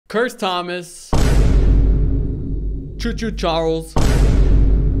Curse Thomas. Choo Choo Charles.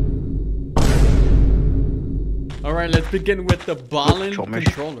 Alright, let's begin with the ballin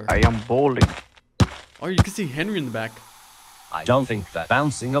controller. I am bowling. Oh, you can see Henry in the back. I don't think that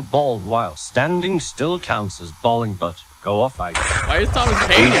bouncing a ball while standing still counts as bowling, but go off, I guess. Why is Thomas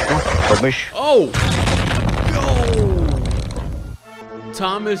hating? Oh! Yo!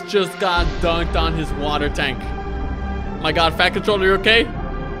 Thomas just got dunked on his water tank. My god, Fat Controller, you okay?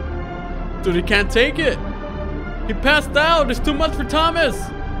 Dude, he can't take it. He passed out. It's too much for Thomas.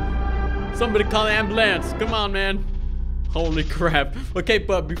 Somebody call the ambulance. Come on, man. Holy crap. Okay,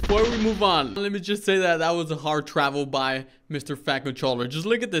 but before we move on, let me just say that that was a hard travel by Mr. Fat Controller. Just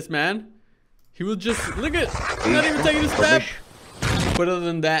look at this, man. He was just, look at, he's not even taking a step. But other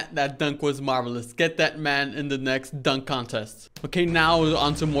than that, that dunk was marvelous. Get that man in the next dunk contest. Okay, now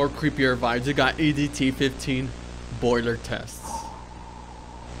on to more creepier vibes. We got EDT 15 boiler tests.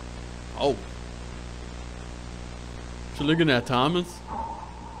 Oh. What you looking at, Thomas?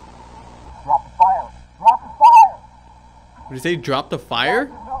 Drop the fire! Drop the fire! What did he say? Drop the fire?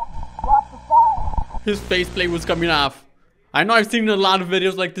 No, drop the fire! His faceplate was coming off. I know I've seen a lot of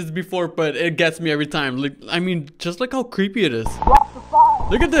videos like this before, but it gets me every time. Like, I mean, just look how creepy it is. Drop the fire!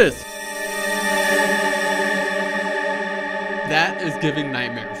 Look at this. That is giving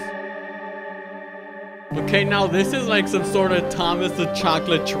nightmares. Okay, now this is like some sort of Thomas the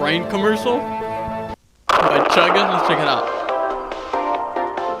Chocolate Train commercial by Chuggin. Let's check it out.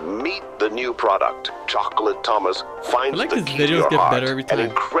 Meet the new product. Chocolate Thomas finds I like the his key to videos your get heart. better every time. An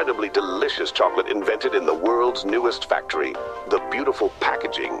incredibly delicious chocolate invented in the world's newest factory. The beautiful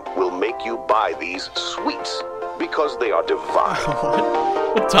packaging will make you buy these sweets because they are divine.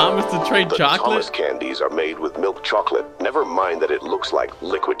 What? Thomas the Train The chocolate? Thomas candies are made with milk chocolate. Never mind that it looks like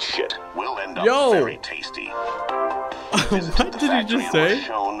liquid shit. Will end up Yo. very tasty. What did he just say? Was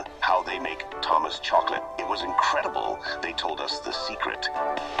shown how they make Thomas chocolate. It was incredible. They told us the secret.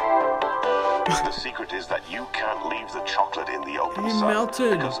 The secret is that you can't leave the chocolate in the open He sun.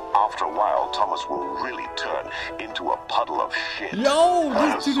 melted. Because after a while, Thomas will really turn into a puddle of shit. Yo,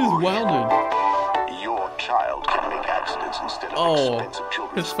 this dude is wildin'. Your child can make accidents instead of Oh, expensive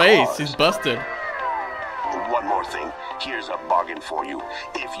children's his face, cars. he's busted. One more thing, here's a bargain for you.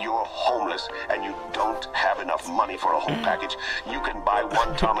 If you're homeless and you don't have enough money for a whole package, you can buy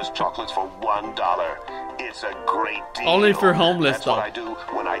one Thomas chocolates for $1. It's a great deal. Only for homeless, That's though. what I do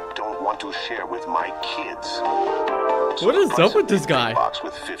when I don't want to share with my kids. So What is the price up with of this the guy? big box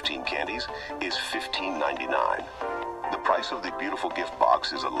with 15 candies is $15.99. The price of the beautiful gift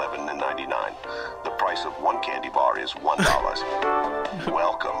box is $11.99. The price of one candy bar is $1.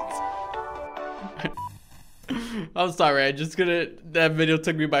 Welcome. I'm sorry, that video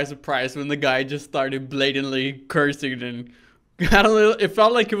took me by surprise when the guy just started blatantly cursing and I don't know, it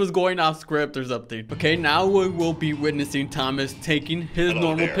felt like it was going off script or something. Okay, now we will be witnessing Thomas taking his Hello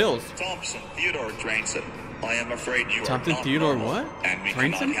normal there. pills. Thompson Theodore Train.EXE. I am afraid you Thompson are not Theodore normal, what? and we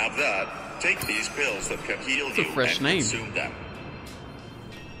Train.EXE? cannot have that. Take these pills that can heal That's a you fresh and name. consume them.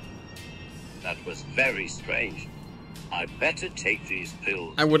 That was very strange. I better take these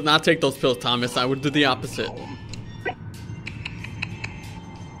pills. I would not take those pills, Thomas. I would do the opposite.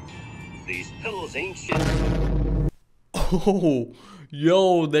 These pills ain't shit. Oh,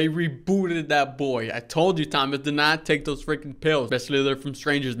 yo, they rebooted that boy. I told you, Thomas, do not take those freaking pills. Especially if they're from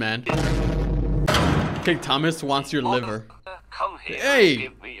strangers, man. Okay, Thomas wants your liver. Come here Hey. and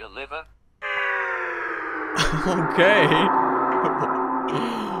give me your liver. Okay.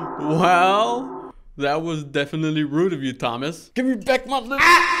 Well, that was definitely rude of you, Thomas. Give me back my liver.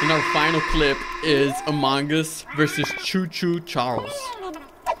 And our final clip is Among Us versus Choo Choo Charles.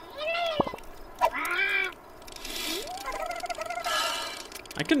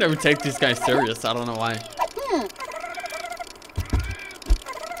 I can never take these guys serious. I don't know why.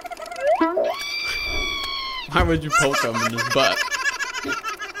 Why would you poke him in his butt?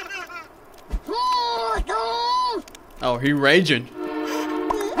 Oh, he raging.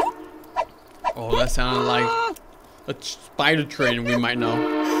 Oh, that sounded like a spider train we might know.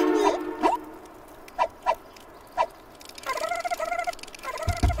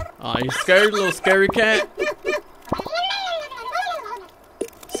 Oh, you scared, little scary cat?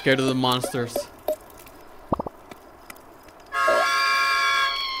 Scared of the monsters.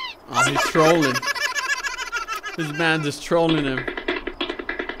 Oh, he's trolling. This man just trolling him.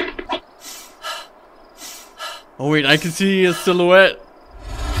 Oh wait, I can see his silhouette.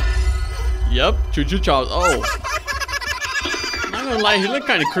 Yep, Choo Choo Charles. Oh. I'm not gonna lie, he looked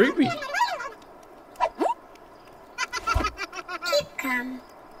kind of creepy. Keep calm.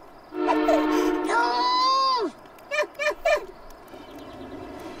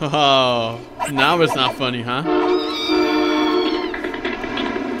 Oh, now it's not funny, huh?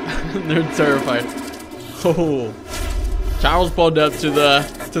 They're terrified. Oh, Charles pulled up to the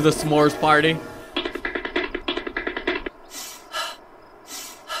s'mores party.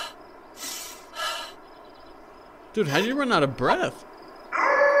 Dude, how did you run out of breath?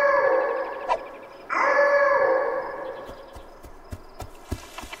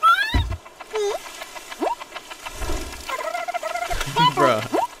 Bruh.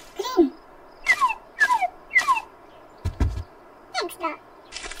 Thanks, Doc.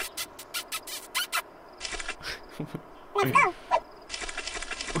 Let's go.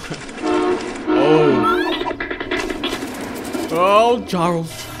 Oh. Oh,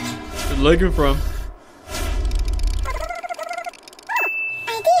 Charles. You're looking for him.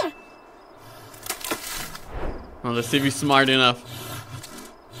 Idea. Oh, let's see if he's smart enough.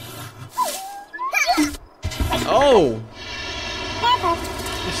 Oh!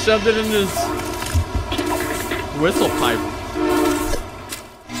 He shoved it in his whistle pipe.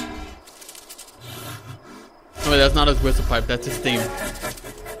 Oh, wait, that's not his whistle pipe, that's his theme.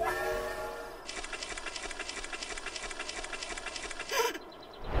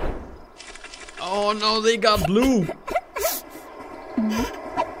 Oh no, they got blue.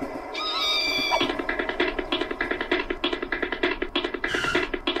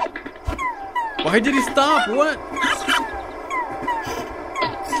 Why did he stop? What?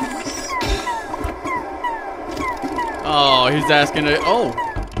 Oh, he's asking it. Oh.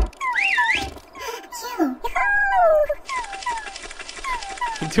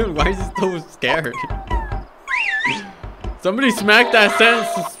 Dude, why is he so scared? Somebody smack that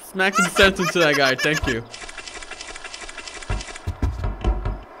sense. Smack some sense into that guy. Thank you.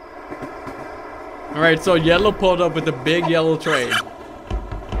 Alright, so yellow pulled up with a big yellow train.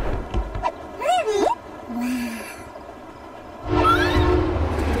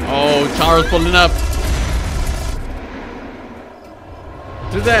 Oh, Charles pulling up.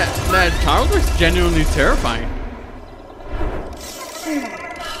 Dude, that Charles looks genuinely terrifying.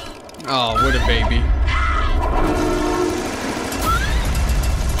 Oh, what a baby.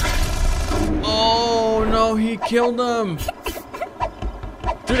 Oh no, he killed him.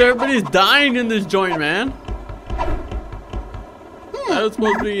 Dude, everybody's dying in this joint, man. That was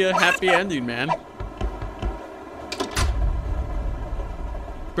supposed to be a happy ending, man.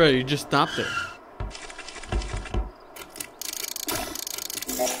 Bro, you just stopped it.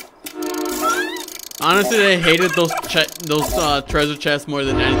 Honestly, I hated those treasure chests more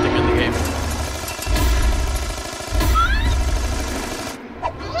than anything in the game.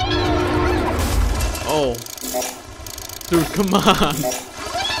 Oh. Dude, come on.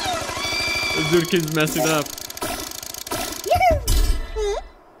 This dude keeps messing up.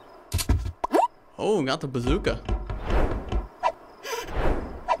 Oh, got the bazooka.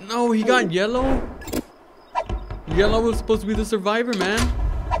 No, he got yellow. Yellow was supposed to be the survivor, man.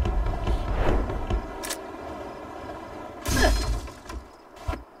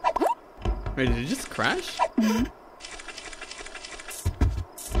 Wait, did it just crash?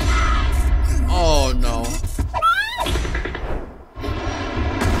 Oh no.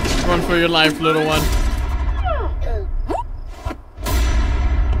 Run for your life, little one.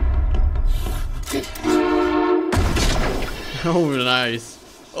 Oh, nice.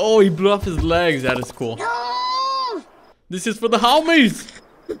 Oh, he blew off his legs. That is cool. This is for the homies.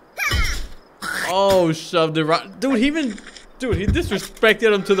 Oh, shoved it right. Dude, he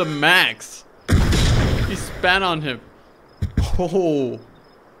disrespected him to the max. He spat on him. Oh.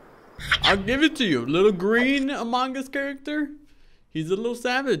 I'll give it to you. Little green Among Us character. He's a little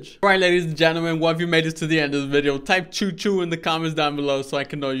savage. Alright, ladies and gentlemen, what if you made it to the end of the video? Type Choo Choo in the comments down below so I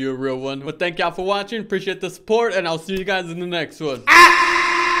can know you're a real one. But thank y'all for watching. Appreciate the support, and I'll see you guys in the next one.